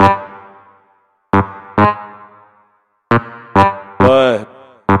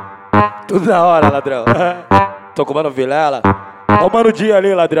Tudo na hora, ladrão. Tô com o mano Villela. Ó o mano Dia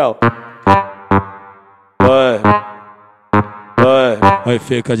ali, ladrão. Oi. Aí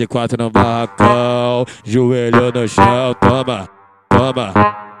fica de quatro no barracão, joelho no chão, toma, toma,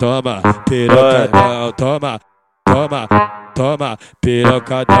 toma, pirocadão, toma, toma, toma,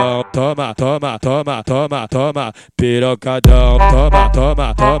 pirocadão, toma, toma, toma, toma, toma, pirocadão, toma,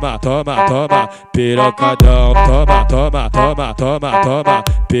 toma, toma, toma, toma, pirocadão, toma, toma, toma, toma, toma,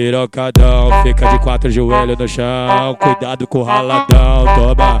 pirocadão, fica de quatro, joelho no chão, cuidado com o raladão,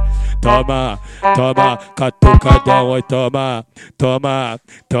 toma, toma, toma, catucadão, oi, toma, toma,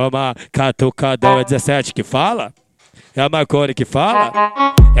 toma, catucadão. É 17 que fala? É a Marconi que fala?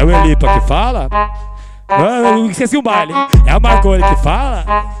 É o Elipa que fala? Eu esqueci o baile. É a Marconi que fala?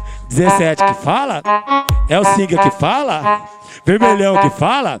 17 que fala? É o Siga que fala? Vermelhão que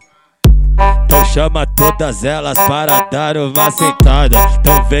fala? Então chama todas elas para dar uma sentada.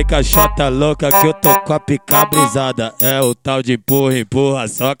 Então vem caixota louca que eu tô com a pica brisada. É o tal de empurra, empurra,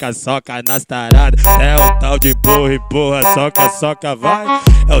 soca, soca nas taradas. É o tal de empurra, empurra, soca, soca, vai.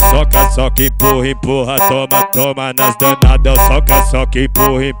 É o soca, soca, empurra, empurra, toma, toma nas danadas. É o soca, soca,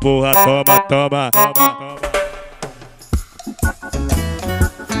 empurra, empurra, toma, toma, toma, toma.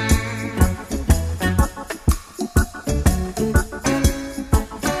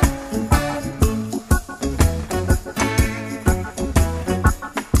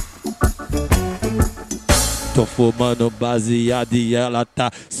 Tô fumando baseado e ela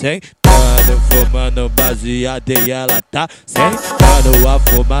tá sentando. Fumando baseado e ela tá sentando. A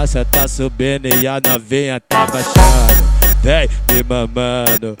fumaça tá subindo e a novinha tá baixando. Vem me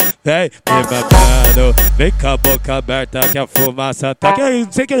mamando, vem me mamando. Vem com a boca aberta que a fumaça tá...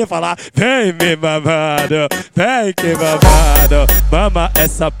 Sem querer falar. Vem me mamando, vem que mamando. Mama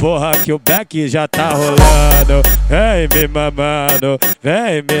essa porra que o beck já tá rolando. Vem me mamando,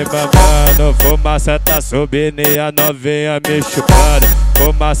 vem me mamando. Fumaça tá subindo e a novinha me chupando.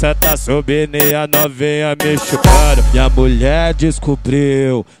 Fumaça tá subindo e a novinha me chupando. Minha mulher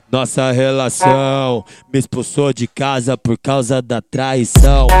descobriu nossa relação, me expulsou de casa por causa da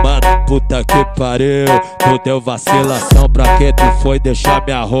traição. Mano, puta que pariu, tu deu vacilação. Pra que tu foi deixar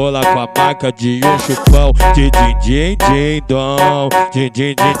minha rola com a marca de um chupão? Din din din dom, din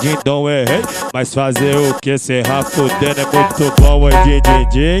din din dom, errei. Mas fazer o que, cê rafudendo é muito bom. Din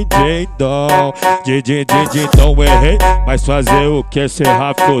din din dom, din din din dom, errei. Mas fazer o que, cê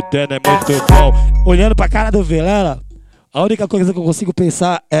rafudendo é muito bom. Olhando pra cara do Villela, a única coisa que eu consigo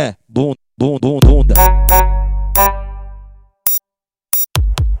pensar é bunda.